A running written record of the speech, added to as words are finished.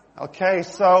Okay,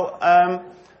 so I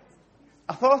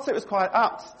thought it was quite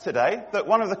apt today that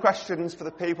one of the questions for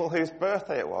the people whose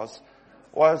birthday it was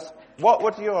what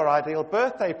would your ideal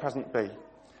birthday present be?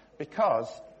 Because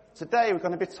today we're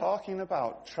going to be talking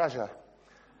about treasure.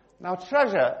 Now,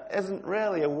 treasure isn't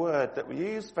really a word that we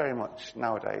use very much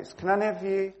nowadays. Can any of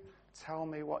you tell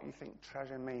me what you think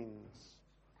treasure means?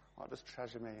 What does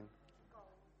treasure mean?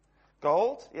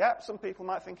 Gold? Yep, some people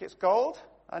might think it's gold.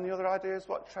 Any other ideas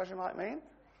what treasure might mean?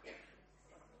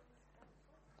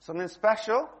 Something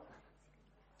special?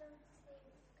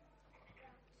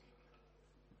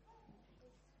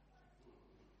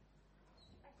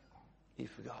 You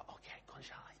forgot. Okay, go on,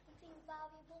 Charlie. Something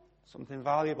valuable. Something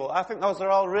valuable. I think those are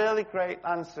all really great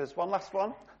answers. One last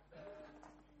one.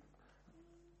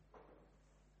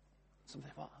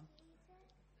 Something what?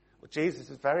 Well,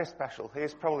 Jesus is very special. He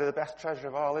is probably the best treasure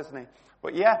of all, isn't he?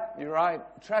 But yeah, you're right.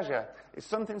 Treasure is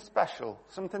something special,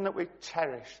 something that we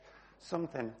cherish,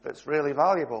 something that's really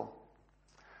valuable.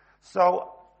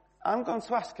 So I'm going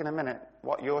to ask in a minute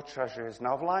what your treasure is.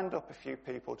 Now, I've lined up a few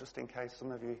people just in case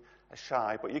some of you are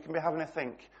shy, but you can be having a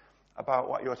think about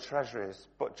what your treasure is.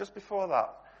 But just before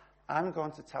that, I'm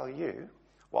going to tell you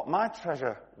what my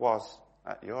treasure was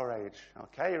at your age.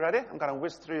 Okay, you ready? I'm going to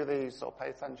whiz through these, so pay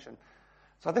attention.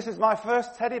 So this is my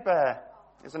first teddy bear.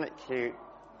 Isn't it cute?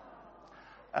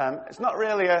 It's not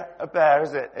really a bear,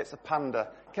 is it? It's a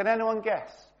panda. Can anyone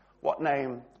guess what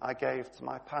name I gave to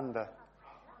my panda?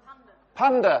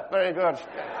 Panda. Very good.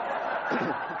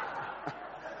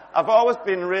 I've always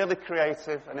been really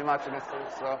creative and imaginative,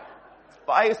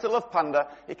 but I used to love Panda.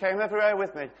 He came everywhere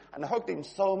with me, and I hugged him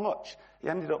so much, he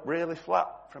ended up really flat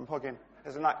from hugging.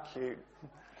 Isn't that cute?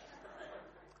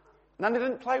 And then I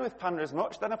didn't play with Panda as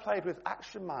much. Then I played with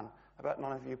Action Man. I bet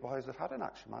none of you boys have had an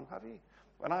Action Man, have you?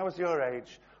 When I was your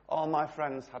age, all my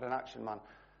friends had an Action Man.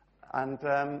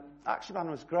 And Action Man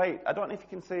was great. I don't know if you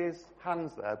can see his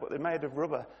hands there, but they're made of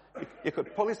rubber. You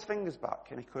could pull his fingers back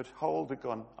and he could hold a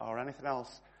gun or anything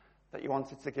else that you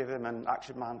wanted to give him. And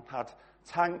Action Man had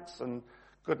tanks and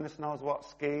goodness knows what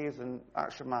skis. And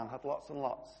Action Man had lots and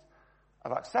lots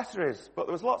of accessories. But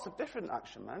there was lots of different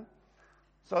Action Men.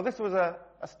 So this was a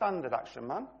standard Action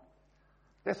Man.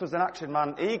 This was an Action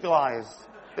Man Eagle Eyes.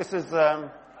 This is a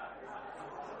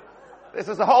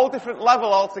whole different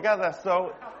level altogether.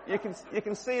 So you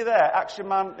can see there, Action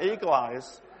Man Eagle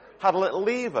Eyes had a little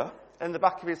lever in the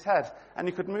back of his head, and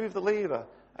you could move the lever,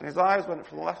 and his eyes went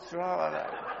from left to right like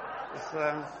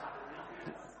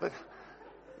that.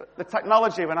 The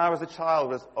technology when I was a child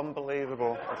was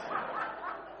unbelievable.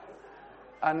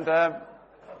 And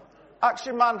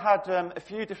Action Man had a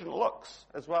few different looks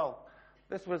as well.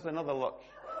 This was another look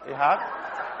he had.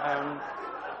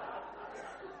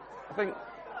 I think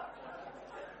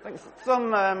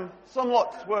some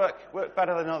looks work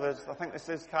better than others. I think this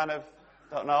is kind of,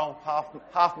 don't know,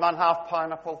 half man, half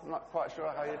pineapple. I'm not quite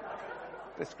sure how you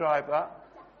describe that.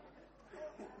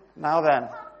 Now then,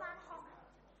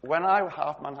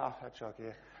 half man, half hedgehog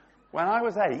here. When I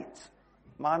was 8,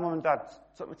 my mum and dad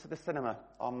took me to the cinema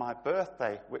on my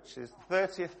birthday, which is the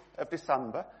 30th of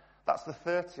December. That's the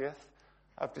 30th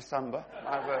of December,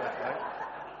 my birthday.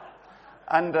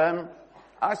 And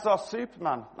I saw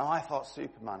Superman. Now, I thought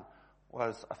Superman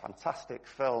was a fantastic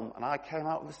film, and I came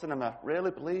out of the cinema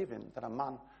really believing that a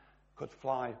man could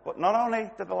fly. But not only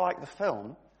did I like the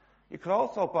film, you could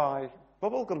also buy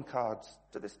bubblegum cards.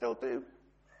 Do they still do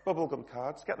bubblegum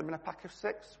cards? Get them in a pack of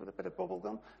 6 with a bit of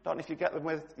bubblegum. Don't know if you get them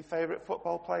with your favourite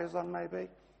football players on, maybe. And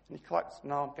you collect,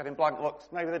 no, getting blank looks.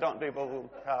 Maybe they don't do bubblegum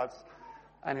cards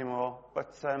anymore.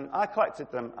 But I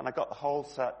collected them, and I got the whole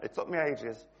set. It took me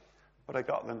ages, but I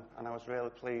got them, and I was really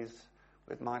pleased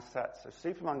with my sets of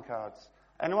Superman cards.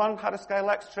 Anyone had a Scale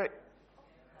Electric?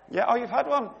 Yeah, oh, you've had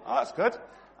one? Oh, that's good.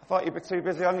 I thought you'd be too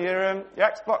busy on your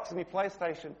Xbox and your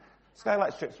PlayStation. Scale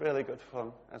Electric's really good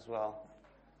fun as well.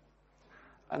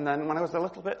 And then when I was a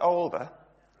little bit older,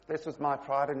 this was my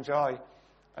pride and joy.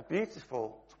 A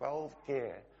beautiful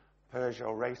 12-gear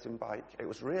Peugeot racing bike. It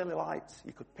was really light.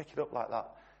 You could pick it up like that.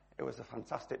 It was a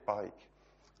fantastic bike,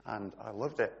 and I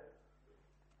loved it.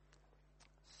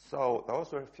 So those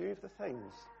were a few of the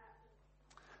things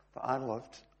that I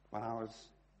loved when I was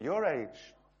your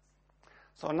age.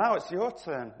 So now it's your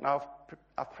turn. Now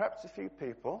I've prepped a few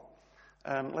people.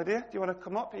 Lydia, do you want to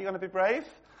come up? Are you going to be brave?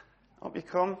 Up you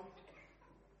come.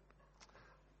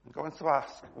 I'm going to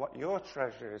ask what your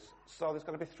treasure is. So there's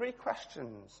going to be 3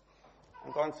 questions.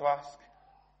 I'm going to ask,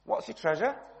 what's your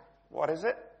treasure? What is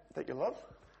it that you love?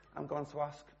 I'm going to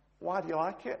ask, why do you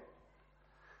like it?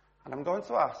 And I'm going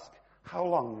to ask, how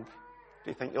long do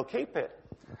you think you'll keep it?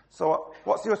 So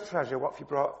what's your treasure? What have you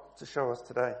brought to show us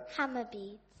today? Hammer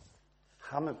beads.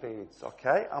 Hammer beads,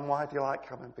 okay. And why do you like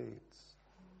hammer beads?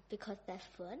 Because they're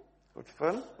fun. Good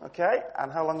fun, okay.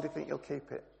 And how long do you think you'll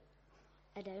keep it?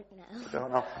 I don't know. I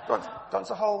don't know. Do you want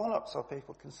to hold one up so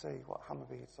people can see what hammer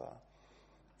beads are?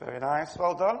 Very nice.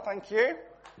 Well done. Thank you.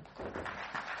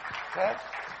 Okay.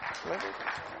 Livy.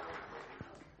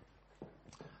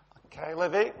 Okay,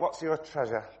 Livy, what's your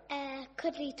treasure?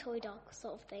 Cuddly toy dog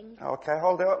sort of thing. Okay,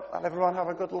 hold it up and everyone have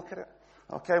a good look at it.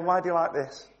 Okay, why do you like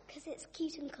this? Because it's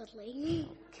cute and cuddly.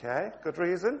 Okay, good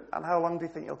reason. And how long do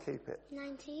you think you'll keep it?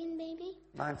 19, maybe.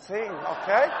 19,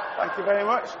 okay. Thank you very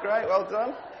much. Great, well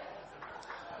done.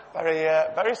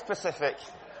 Very specific.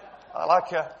 I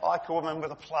like a woman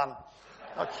with a plan.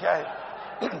 Okay.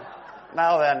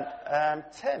 Now then,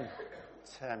 Tim.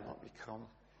 Tim, what you come?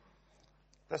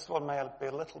 This one may be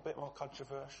a little bit more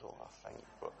controversial, I think,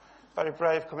 but very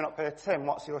brave coming up here. Tim,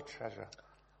 what's your treasure?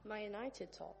 My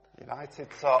United top. United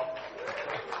top.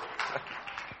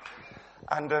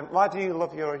 And why do you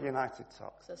love your United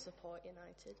top? Because I support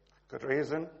United. Good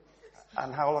reason.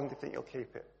 And how long do you think you'll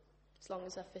keep it? As long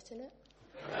as I fit in it.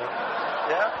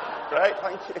 Yeah? Great,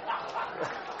 thank you.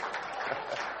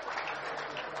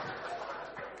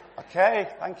 Okay,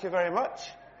 thank you very much.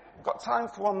 We've got time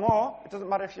for one more. It doesn't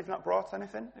matter if you've not brought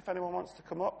anything, if anyone wants to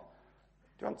come up.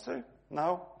 Do you want to?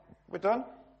 No? We're done?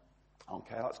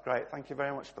 Okay, that's great. Thank you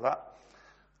very much for that.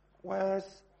 Where's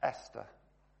Esther?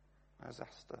 Where's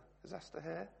Esther? Is Esther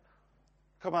here?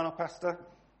 Come on up, Esther.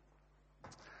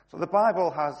 So the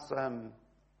Bible has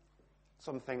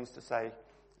some things to say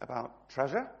about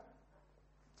treasure.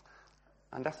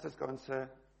 And Esther's going to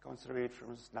read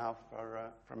from us now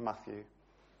from Matthew.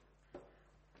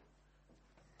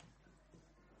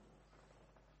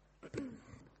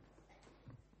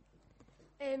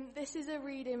 This is a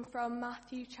reading from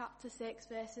Matthew chapter 6,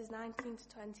 verses 19 to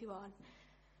 21.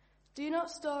 Do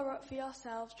not store up for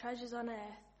yourselves treasures on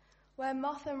earth, where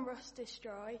moth and rust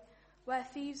destroy, where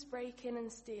thieves break in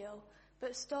and steal,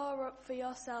 but store up for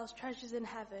yourselves treasures in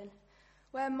heaven,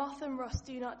 where moth and rust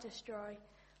do not destroy,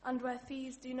 and where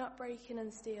thieves do not break in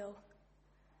and steal.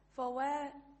 For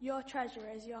where your treasure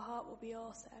is, your heart will be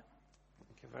also.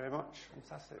 Thank you very much.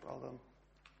 Fantastic. Well done.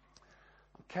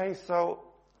 Okay, so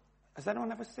has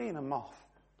anyone ever seen a moth?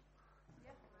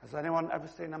 Yeah. Has anyone ever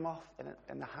seen a moth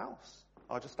in the house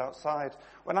or just outside?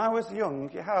 When I was young,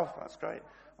 you have, that's great.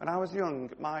 When I was young,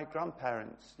 my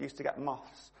grandparents used to get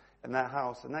moths in their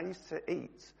house and they used to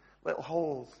eat little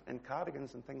holes in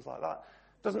cardigans and things like that.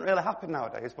 Doesn't really happen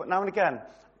nowadays, but now and again,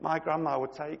 my grandma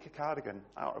would take a cardigan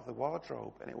out of the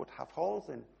wardrobe and it would have holes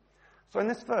in. So in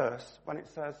this verse, when it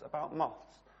says about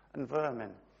moths and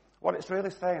vermin, what it's really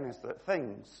saying is that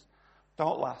things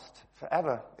don't last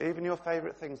forever, even your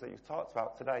favourite things that you've talked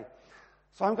about today.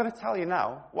 So I'm going to tell you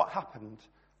now what happened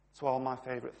to all my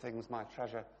favourite things, my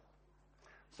treasure.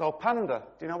 So Panda,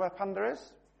 do you know where Panda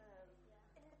is?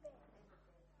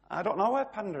 I don't know where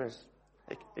Panda is.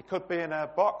 It could be in a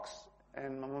box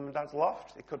in my mum and dad's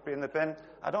loft. It could be in the bin.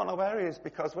 I don't know where he is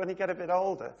because when you get a bit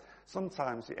older,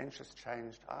 sometimes your interest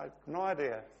changed. I have no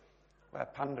idea where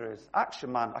Panda is.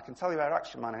 Action Man, I can tell you where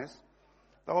Action Man is.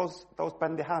 Those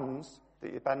bendy hands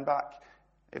that you bend back,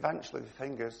 eventually the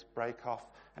fingers break off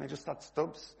and he just had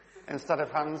stubs instead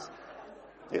of hands.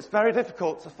 It's very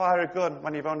difficult to fire a gun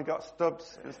when you've only got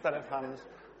stubs instead of hands.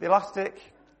 The elastic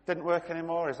didn't work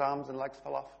anymore, his arms and legs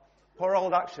fell off. Poor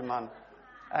old Action Man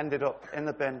ended up in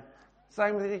the bin.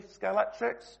 Same with the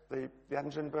Scalextrics. The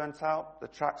engine burnt out, the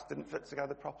tracks didn't fit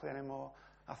together properly anymore.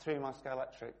 I threw my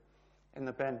Scalextric in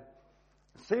the bin.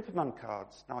 The Superman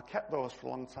cards, now I kept those for a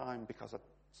long time because I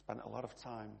spent a lot of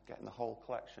time getting the whole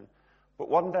collection. But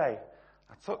one day,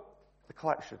 I took the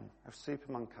collection of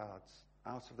Superman cards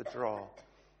out of the drawer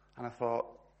and I thought,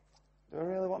 do I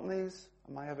really want these?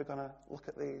 Am I ever going to look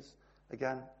at these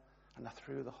again? And I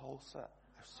threw the whole set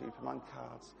of Superman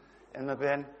cards in the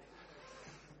bin.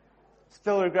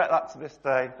 Still regret that to this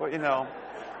day, but you know,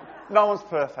 no one's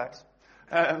perfect.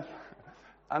 And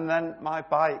then my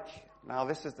bike. Now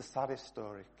this is the saddest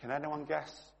story. Can anyone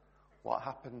guess what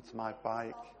happened to my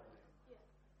bike?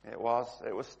 It was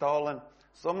stolen.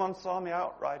 Someone saw me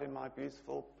out riding my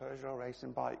beautiful Peugeot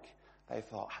racing bike. They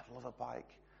thought, I'd love a bike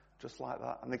just like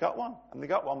that. And they got one. And they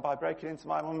got one by breaking into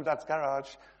my mum and dad's garage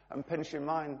and pinching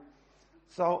mine.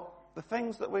 So the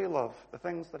things that we love, the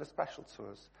things that are special to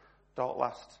us, don't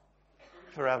last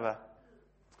forever.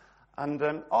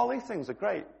 And all these things are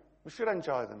great. We should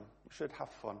enjoy them. We should have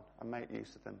fun and make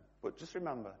use of them. But just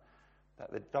remember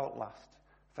that they don't last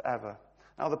forever.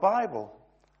 Now the Bible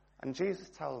and Jesus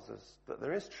tells us that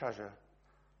there is treasure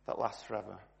that lasts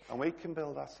forever. And we can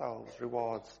build ourselves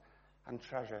rewards and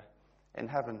treasure in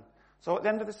heaven. So at the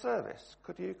end of the service,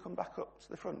 could you come back up to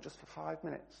the front just for 5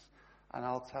 minutes and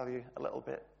I'll tell you a little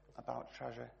bit about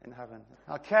treasure in heaven.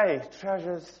 Okay,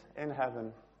 treasures in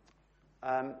heaven.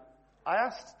 I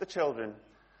asked the children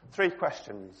 3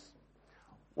 questions.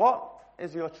 What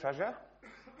is your treasure?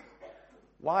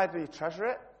 Why do you treasure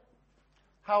it?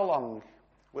 How long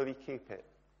will you keep it?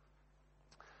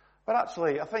 But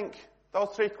actually, I think those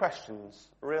 3 questions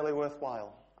are really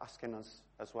worthwhile asking us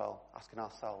as well, asking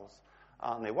ourselves,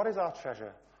 aren't they? What is our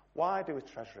treasure? Why do we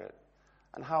treasure it?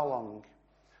 And how long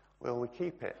will we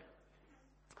keep it?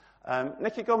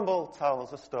 Nicky Gumbel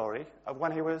tells a story of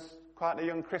when he was quite a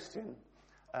young Christian,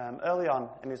 early on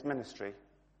in his ministry.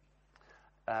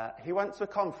 He went to a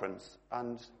conference,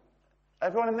 and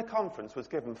everyone in the conference was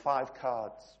given 5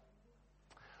 cards.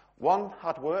 One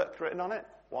had work written on it,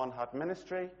 one had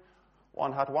ministry,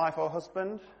 one had wife or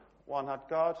husband, one had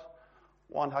God,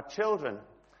 one had children,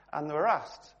 and they were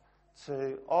asked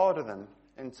to order them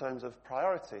in terms of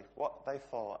priority, what they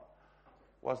thought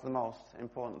was the most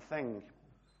important thing.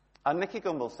 And Nicky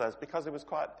Gumbel says, because he was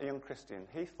quite a young Christian,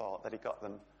 he thought that he got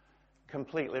them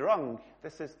completely wrong.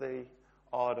 This is the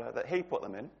order that he put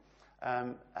them in.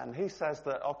 And he says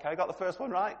that, okay, I got the first one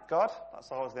right, God.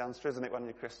 That's always the answer, isn't it, when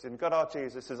you're Christian? God or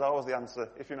Jesus is always the answer,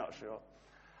 if you're not sure.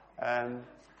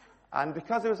 And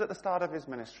because he was at the start of his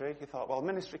ministry, he thought, well,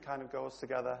 ministry kind of goes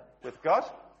together with God,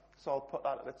 so I'll put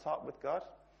that at the top with God.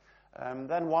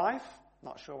 Then wife,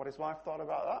 not sure what his wife thought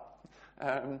about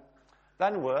that.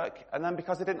 Then work, and then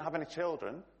because he didn't have any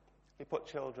children, he put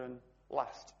children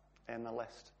last in the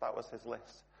list. That was his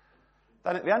list.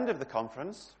 Then at the end of the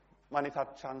conference, when he'd had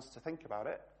a chance to think about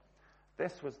it,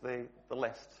 this was the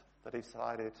list that he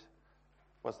decided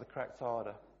was the correct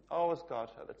order. Always God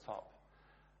at the top.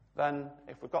 Then,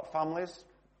 if we've got families,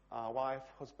 our wife,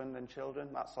 husband and children,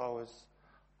 that's always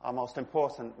our most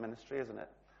important ministry, isn't it?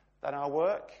 Then our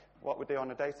work, what we do on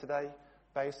a day-to-day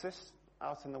basis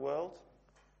out in the world.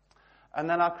 And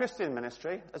then our Christian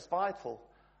ministry, as vital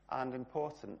and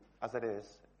important as it is,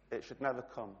 it should never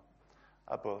come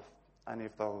above any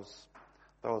of those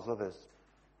others.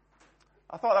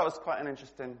 I thought that was quite an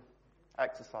interesting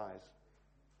exercise.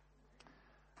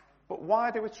 But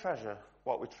why do we treasure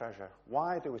what we treasure?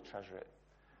 Why do we treasure it?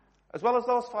 As well as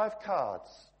those 5 cards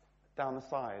down the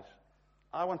side,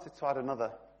 I wanted to add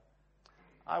another.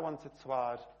 I wanted to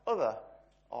add other,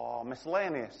 or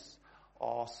miscellaneous,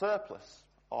 or surplus,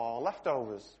 or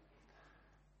leftovers.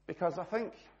 Because I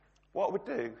think what we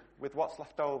do with what's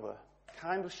left over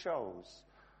kind of shows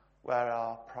where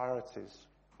our priorities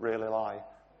really lie.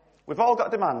 We've all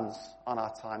got demands on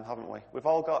our time, haven't we? We've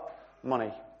all got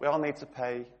money. We all need to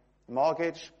pay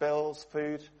mortgage, bills,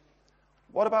 food.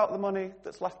 What about the money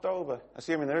that's left over?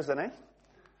 Assuming there is any.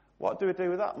 What do we do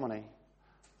with that money?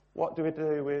 What do we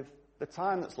do with the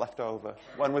time that's left over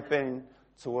when we've been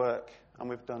to work and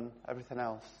we've done everything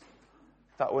else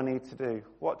that we need to do?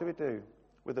 What do we do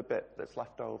with the bit that's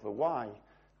left over? Why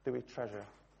do we treasure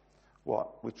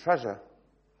what we treasure?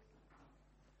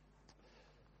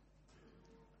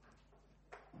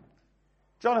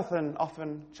 Jonathan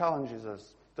often challenges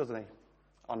us, doesn't he,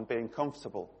 on being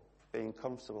comfortable.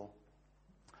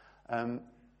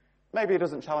 Maybe he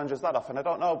doesn't challenge us that often, I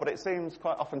don't know, but it seems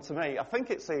quite often to me. I think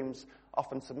it seems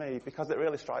often to me because it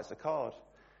really strikes a chord.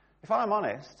 If I'm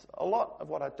honest, a lot of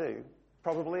what I do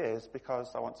probably is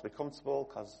because I want to be comfortable,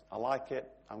 because I like it,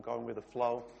 I'm going with the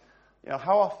flow. You know,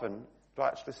 how often do I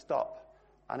actually stop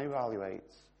and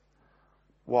evaluate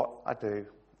what I do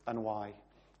and why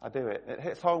I do it? It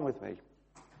hits home with me.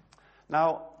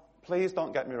 Now, please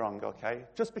don't get me wrong, okay?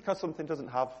 Just because something doesn't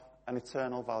have an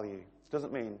eternal value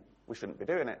doesn't mean we shouldn't be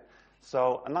doing it.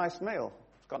 So, a nice meal,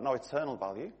 it's got no eternal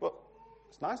value, but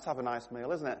it's nice to have a nice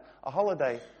meal, isn't it? A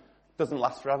holiday doesn't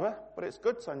last forever, but it's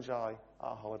good to enjoy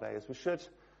our holidays. We should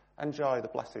enjoy the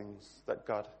blessings that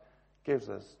God gives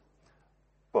us.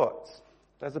 But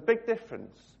there's a big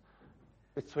difference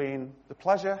between the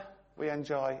pleasure we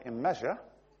enjoy in measure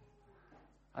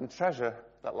and treasure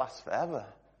that lasts forever.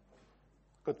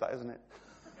 Good that, isn't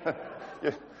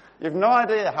it? You've no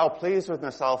idea how pleased with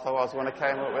myself I was when I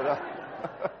came up with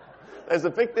that. There's a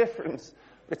big difference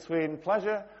between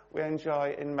pleasure we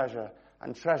enjoy in measure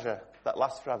and treasure that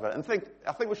lasts forever. And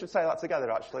I think we should say that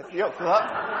together, actually. You up for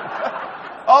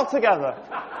that? All together.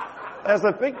 There's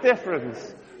a big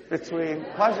difference between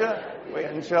pleasure we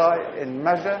enjoy in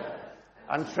measure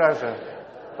and treasure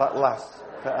that lasts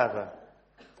forever.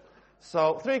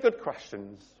 So, 3 good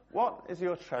questions. What is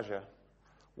your treasure?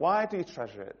 Why do you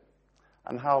treasure it?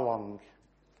 And how long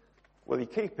will you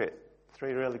keep it?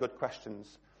 3 really good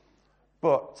questions.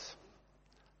 But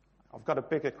I've got a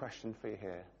bigger question for you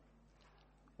here.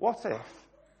 What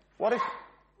if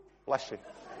Bless you.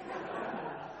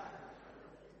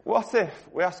 What if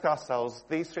we ask ourselves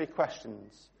these 3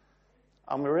 questions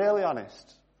and we're really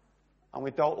honest and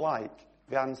we don't like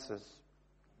the answers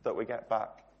that we get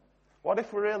back? What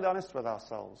if we're really honest with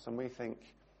ourselves and we think,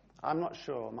 I'm not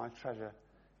sure my treasure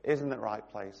is in the right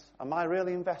place? Am I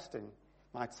really investing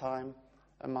my time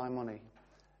and my money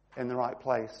in the right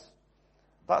place?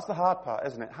 That's the hard part,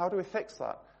 isn't it? How do we fix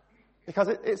that? Because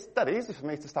it's dead easy for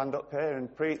me to stand up here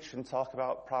and preach and talk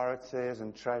about priorities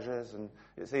and treasures, and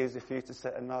it's easy for you to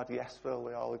sit and nod, yes, Phil,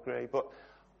 we all agree. But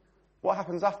what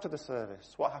happens after the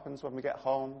service? What happens when we get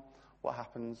home? What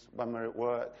happens when we're at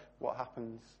work? What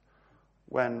happens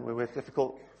when we're with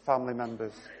difficult family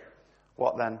members?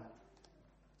 What then?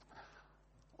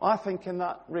 Well, I think in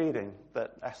that reading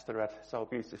that Esther read so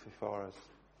beautifully for us,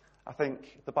 I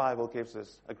think the Bible gives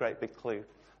us a great big clue.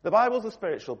 The Bible's a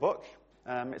spiritual book.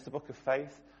 It's a book of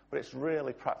faith, but it's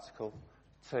really practical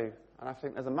too. And I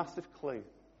think there's a massive clue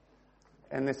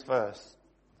in this verse.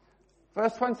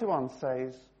 Verse 21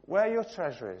 says, where your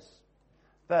treasure is,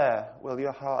 there will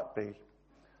your heart be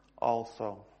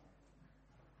also.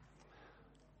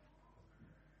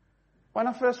 When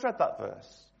I first read that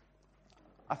verse,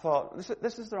 I thought,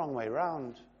 this is the wrong way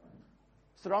round.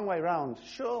 It's the wrong way round.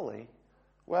 Surely,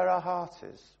 where our heart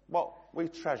is, what we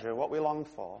treasure, what we long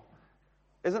for,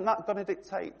 isn't that going to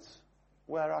dictate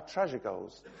where our treasure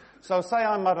goes? So say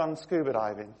I'm mad on scuba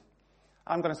diving.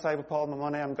 I'm going to save up all my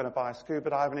money. I'm going to buy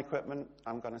scuba diving equipment.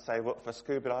 I'm going to save up for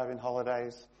scuba diving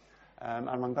holidays. And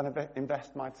I'm going to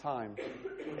invest my time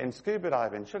in scuba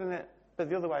diving. Shouldn't it be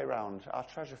the other way around? Our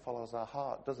treasure follows our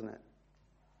heart, doesn't it?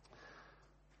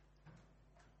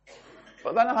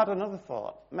 But then I had another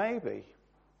thought. Maybe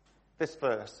this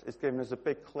verse is giving us a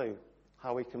big clue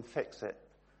how we can fix it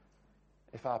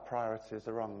if our priorities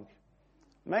are wrong.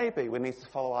 Maybe we need to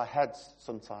follow our heads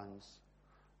sometimes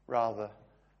rather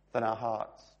than our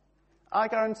hearts. I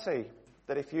guarantee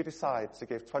that if you decide to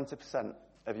give 20%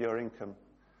 of your income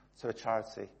to a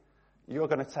charity, you're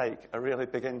going to take a really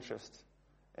big interest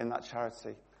in that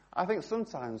charity. I think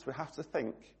sometimes we have to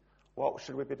think, what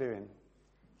should we be doing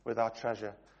with our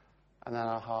treasure? And then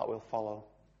our heart will follow.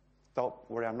 Don't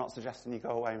worry, I'm not suggesting you go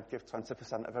away and give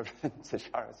 20% of everything to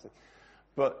charity.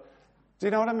 But do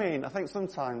you know what I mean? I think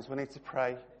sometimes we need to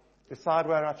pray, decide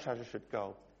where our treasure should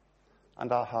go,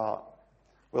 and our heart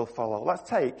will follow. Let's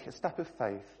take a step of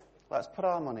faith. Let's put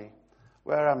our money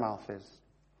where our mouth is.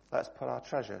 Let's put our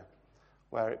treasure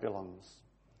where it belongs.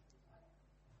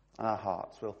 And our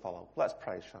hearts will follow. Let's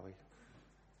pray, shall we?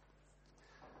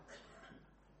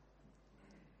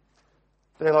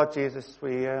 Dear Lord Jesus,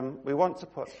 we want to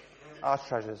put our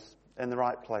treasures in the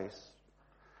right place.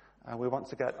 And we want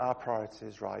to get our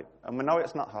priorities right. And we know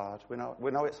it's not hard. We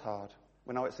know it's hard.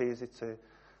 We know it's easy to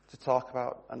talk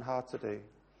about and hard to do.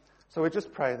 So we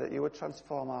just pray that you would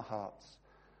transform our hearts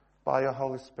by your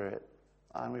Holy Spirit.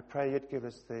 And we pray you'd give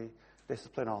us the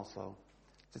discipline also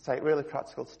to take really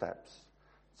practical steps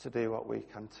to do what we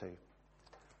can too.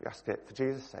 We ask it for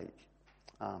Jesus' sake.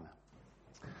 Amen.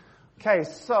 Okay,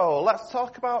 so let's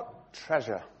talk about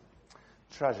treasure.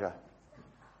 Treasure.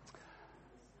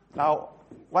 Now,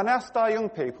 when I asked our young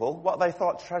people what they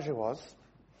thought treasure was,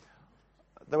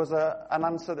 there was an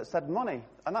answer that said money,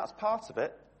 and that's part of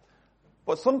it.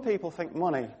 But some people think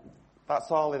money,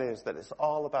 that's all it is, that it's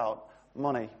all about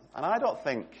money. And I don't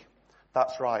think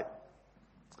that's right.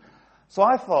 So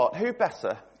I thought, who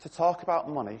better to talk about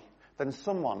money than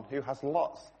someone who has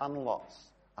lots and lots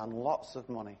and lots of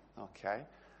money, okay?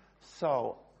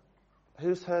 So,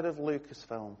 who's heard of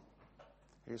Lucasfilm?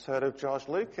 Who's heard of George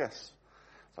Lucas?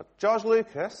 So George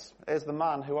Lucas is the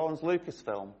man who owns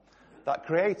Lucasfilm that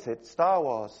created Star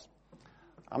Wars.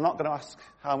 I'm not going to ask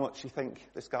how much you think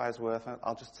this guy is worth.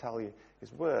 I'll just tell you.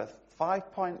 He's worth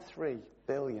 $5.3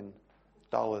 billion.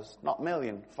 Not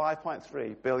million,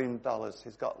 $5.3 billion.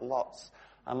 He's got lots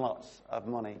and lots of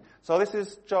money. So this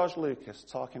is George Lucas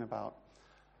talking about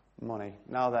money.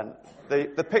 Now then,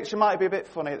 the picture might be a bit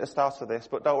funny at the start of this,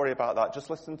 but don't worry about that. Just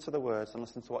listen to the words and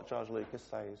listen to what George Lucas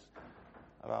says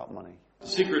about money. The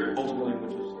secret, ultimately,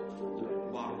 which is the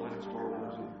bottom line of Star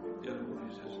Wars and the other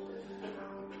movies, is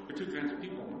there are two kinds of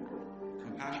people: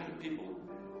 compassionate people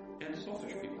and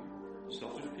selfish people.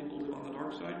 Selfish people live on the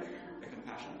dark side, and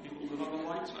compassionate people live on the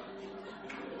light side.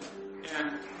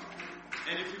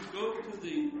 And if you go to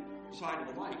the side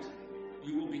of the light,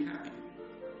 you will be happy.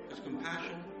 Because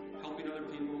compassion, helping other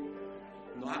people,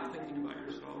 not thinking about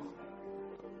yourself,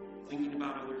 thinking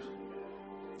about others,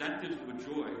 that gives you a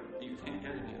joy that you can't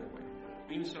get any other way.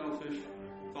 Being selfish,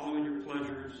 following your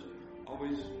pleasures,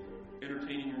 always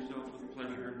entertaining yourself with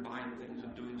pleasure and buying things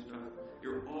and doing stuff,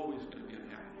 you're always going to be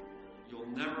unhappy. You'll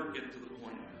never get to the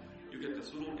point You get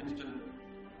this little instant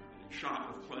shot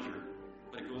of pleasure,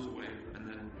 but it goes away, and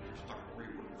then you're stuck where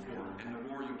you were before. And the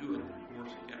more you do it, the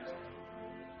worse it gets.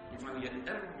 You finally get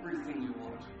everything you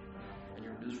want, and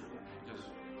you're miserable because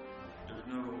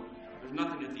there's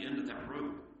nothing at the end of that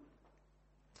road.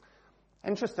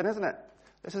 Interesting, isn't it?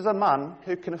 This is a man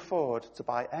who can afford to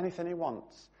buy anything he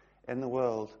wants in the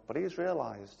world, but he's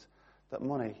realised that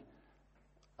money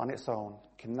on its own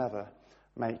can never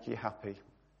make you happy.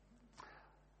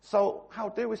 So how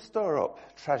do we store up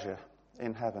treasure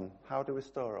in heaven? How do we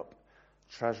store up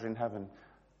treasure in heaven?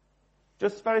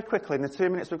 Just very quickly, in the 2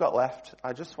 minutes we've got left,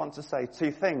 I just want to say two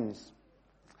things.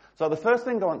 So the first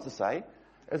thing I want to say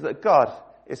is that God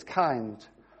is kind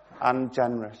and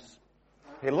generous.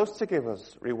 He loves to give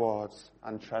us rewards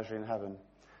and treasure in heaven.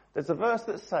 There's a verse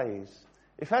that says,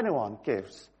 if anyone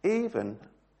gives even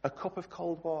a cup of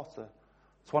cold water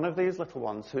to one of these little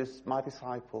ones who is my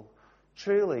disciple,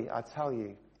 truly I tell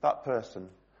you, that person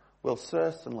will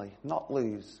certainly not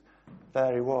lose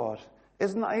their reward.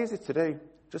 Isn't that easy to do?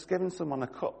 Just giving someone a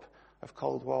cup of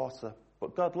cold water.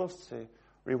 But God loves to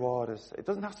reward us. It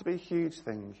doesn't have to be a huge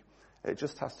thing. It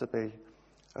just has to be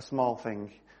a small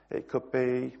thing. It could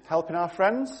be helping our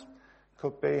friends.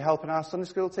 Could be helping our Sunday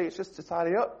school teachers to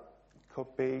tidy up.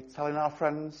 Could be telling our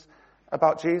friends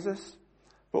about Jesus.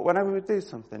 But whenever we do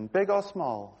something, big or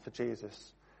small, for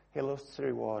Jesus, he loves to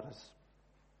reward us.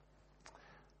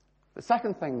 The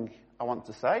second thing I want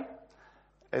to say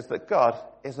is that God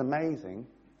is amazing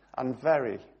and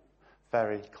very,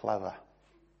 very clever.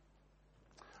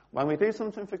 When we do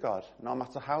something for God, no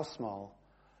matter how small,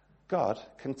 God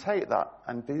can take that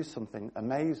and do something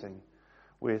amazing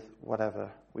with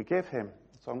whatever we give him.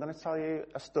 So I'm going to tell you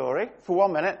a story for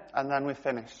 1 minute and then we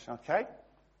finish, okay?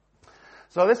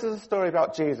 So this is a story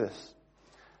about Jesus.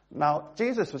 Now,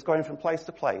 Jesus was going from place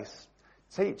to place,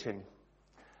 teaching.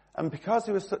 And because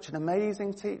he was such an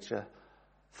amazing teacher,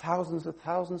 thousands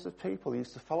of people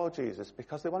used to follow Jesus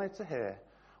because they wanted to hear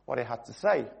what he had to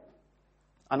say.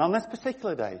 And on this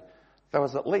particular day, there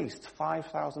was at least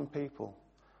 5,000 people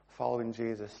following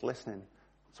Jesus, listening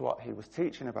to what he was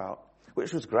teaching about,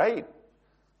 which was great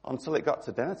until it got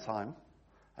to dinner time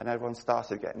and everyone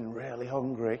started getting really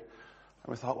hungry and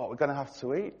we thought, what we're going to have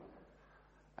to eat.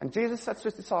 And Jesus said to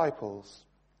his disciples,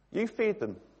 you feed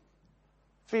them,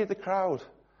 feed the crowd.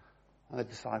 And the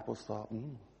disciples thought,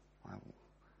 I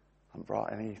haven't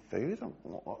brought any food.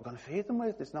 What are we going to feed them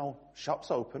with? There's no shops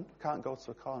open. Can't go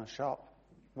to a corner shop.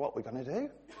 What are we going to do?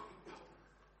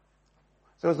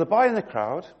 So there was a boy in the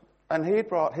crowd, and he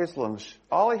brought his lunch.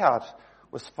 All he had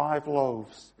was 5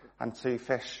 loaves and 2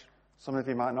 fish. Some of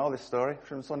you might know this story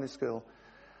from Sunday school.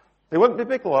 They wouldn't be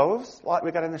big loaves like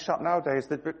we get in the shop nowadays.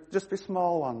 They'd just be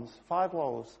small ones. 5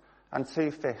 loaves and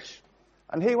 2 fish.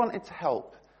 And he wanted to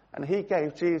help, and he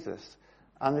gave Jesus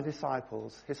and the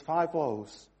disciples his 5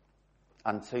 loaves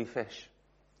and 2 fish.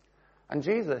 And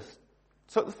Jesus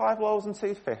took the 5 loaves and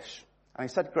 2 fish, and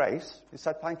he said grace. He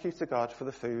said thank you to God for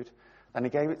the food. And he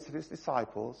gave it to his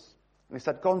disciples, and he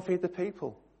said, go and feed the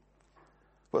people.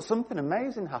 But something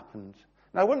amazing happened.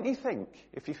 Now, wouldn't you think,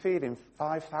 if you're feeding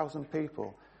 5,000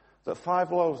 people, that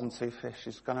 5 loaves and 2 fish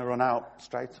is going to run out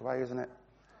straight away, isn't it?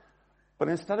 But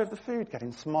instead of the food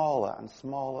getting smaller and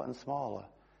smaller and smaller,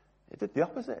 it did the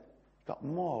opposite. It got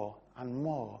more and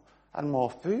more and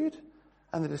more food,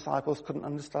 and the disciples couldn't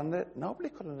understand it. Nobody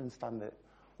could understand it.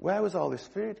 Where was all this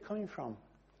food coming from?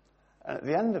 And at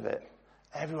the end of it,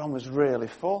 everyone was really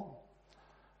full.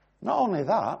 Not only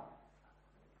that,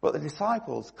 but the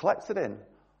disciples collected in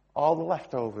all the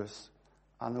leftovers,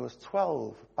 and there was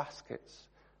 12 baskets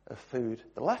of food.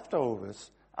 The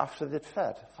leftovers, after they'd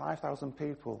fed 5,000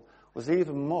 people, was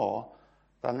even more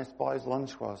than this boy's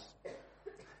lunch was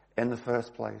in the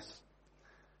first place.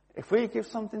 If we give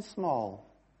something small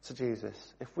to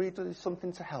Jesus, if we do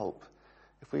something to help,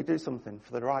 if we do something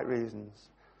for the right reasons,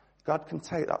 God can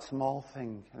take that small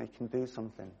thing and he can do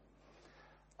something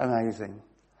amazing.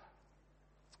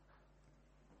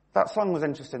 That song was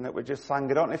interesting that we just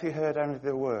sang. I don't know if you heard any of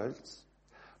the words,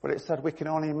 but it said we can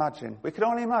only imagine. We can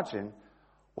only imagine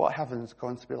what heaven's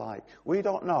going to be like. We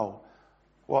don't know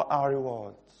what our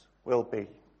rewards will be.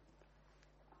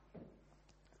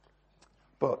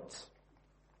 But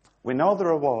we know the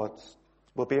rewards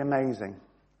will be amazing.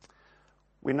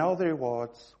 We know the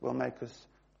rewards will make us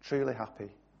truly happy.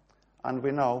 And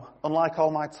we know, unlike all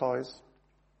my toys,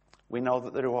 we know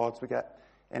that the rewards we get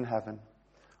in heaven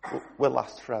will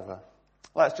last forever.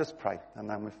 Let's just pray, and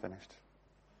then we've finished.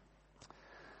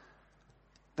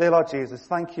 Dear Lord Jesus,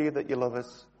 thank you that you love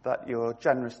us, that you're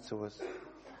generous to us,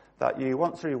 that you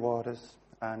want to reward us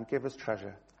and give us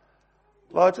treasure.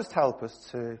 Lord, just help us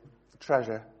to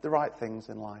treasure the right things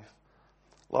in life.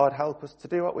 Lord, help us to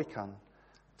do what we can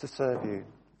to serve you.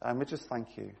 And we just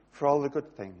thank you for all the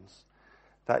good things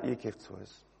that you give to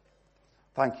us.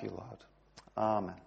 Thank you, Lord. Amen.